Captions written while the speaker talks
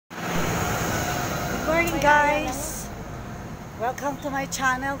morning guys! Welcome to my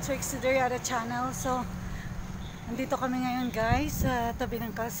channel, Trixie Deriada channel. So, nandito kami ngayon guys sa tabi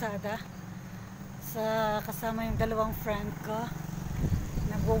ng kalsada. Kasama yung dalawang friend ko.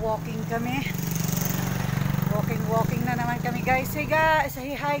 Nagwo-walking kami. Walking na naman kami guys. Say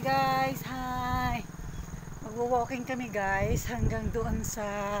hi guys! Hi! Magwo-walking kami guys hanggang doon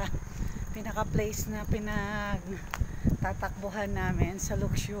sa pinaka-place na tatakbuhan namin sa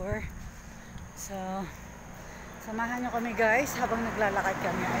Luxure. So, samahan nyo kami guys habang naglalakad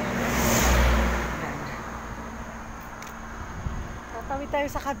kami. Ayan. Tatawid tayo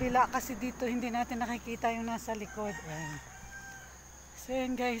sa kabila kasi dito hindi natin nakikita yung nasa likod. Ayan. So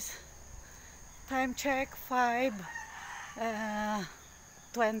yun guys, time check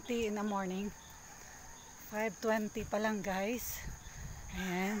 5:20 in the morning. 5:20 pa lang guys.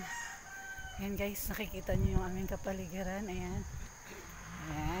 Ayan. Ayan guys, nakikita nyo yung aming kapaligiran. Ayan.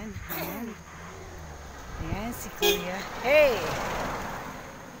 Ayan. Ayan. Ayan si Kuya. Hey!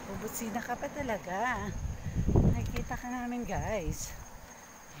 Bubutsina ka pa talaga. Nakikita ka namin guys.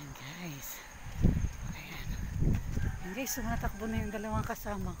 Ayan guys. Ayan. Ayan guys, sumatakbo na yung dalawang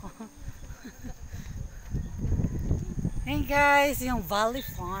kasama ko. Ayan guys, yung Valley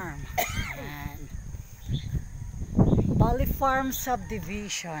Farm. Ayan. Valley Farm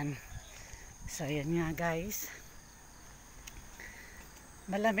Subdivision. So ayan nga guys.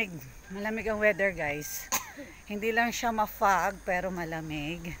 Malamig ang weather guys. Hindi lang siya ma-fog pero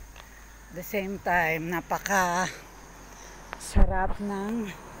malamig. At the same time, napaka sarap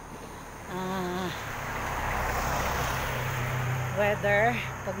ng weather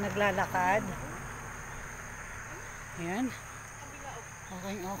pag naglalakad. Ayan.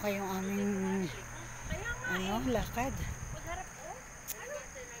 Okay yung aming lakad.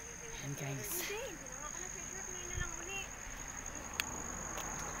 Ayan guys.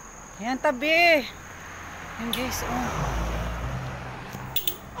 Ayan tabi. Ayan guys. Oh.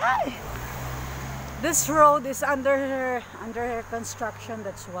 Ay! This road is under construction,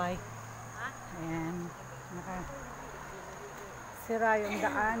 that's why. Ayan. Sira yung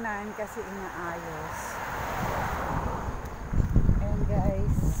daanan kasi inaayos. Ayan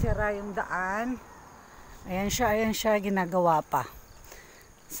guys. Sira yung daan. Ayan siya, ginagawa pa.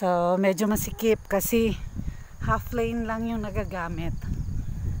 So, medyo masikip kasi half lane lang yung nagagamit.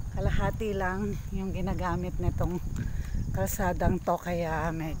 Kalahati lang yung ginagamit nitong kalsadang to, kaya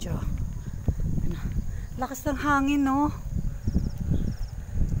medyo lakas ng hangin, no?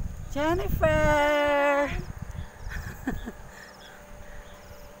 Jennifer!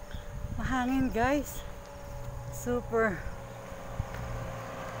 Mahangin guys. Super.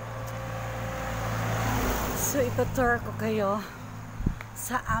 So, ito-tour ko kayo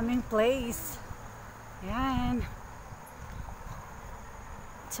sa aming place. Yan.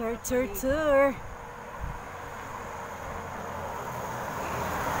 Tour.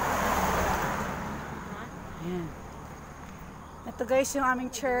 Yan. Ito guys yung aming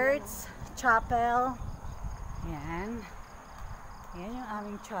church, chapel. Yan. Yan yung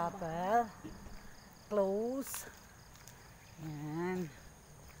aming chapel. Close. Yan.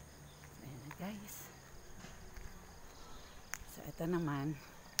 Ayan guys. So ito naman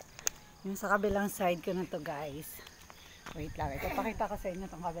yung sa kabilang side ko na to guys. Wait lang, ito pakita ko sa inyo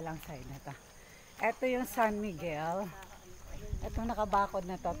itong kabilang side na ito. Ito yung San Miguel. Itong nakabakod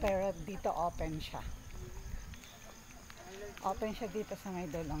na to, pero dito open siya. Open siya dito sa may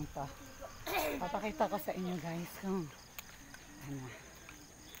dulong to. Papakita ko sa inyo guys kung ano.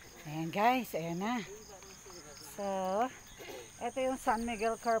 Ayan guys, ayan na. So, ito yung San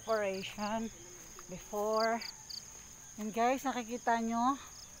Miguel Corporation before. And guys, nakikita nyo.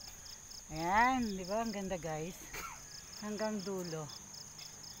 Ayan, di ba? Ang ganda guys. Hanggang dulo.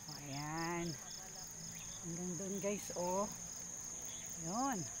 O, ayan. Hanggang doon guys, oh.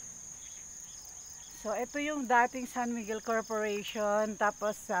 Yun. So, ito yung dating San Miguel Corporation.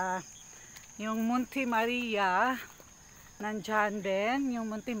 Tapos, yung Monte Maria, nandyan din. Yung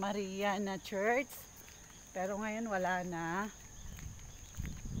Monte Maria na church. Pero ngayon, wala na.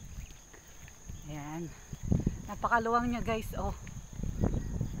 Ayan. Napakaluwang niya guys, oh.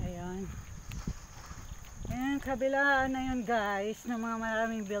 Ayan. Ayan, kabila na yun guys, ng mga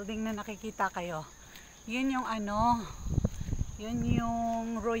maraming building na nakikita kayo. Yun yung yun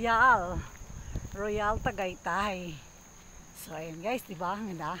yung Royal Tagaytay. So, ayan guys, diba?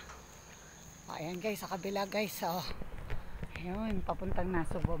 Ang ganda. O, ayan guys, sa kabila guys, oh. Ayun, papuntang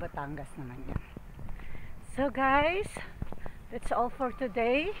Nasugbo, Batangas naman yan. So guys, that's all for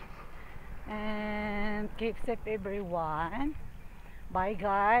today. And keep safe everyone. Bye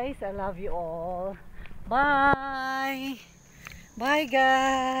guys, I love you all. Bye. Bye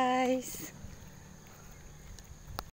guys.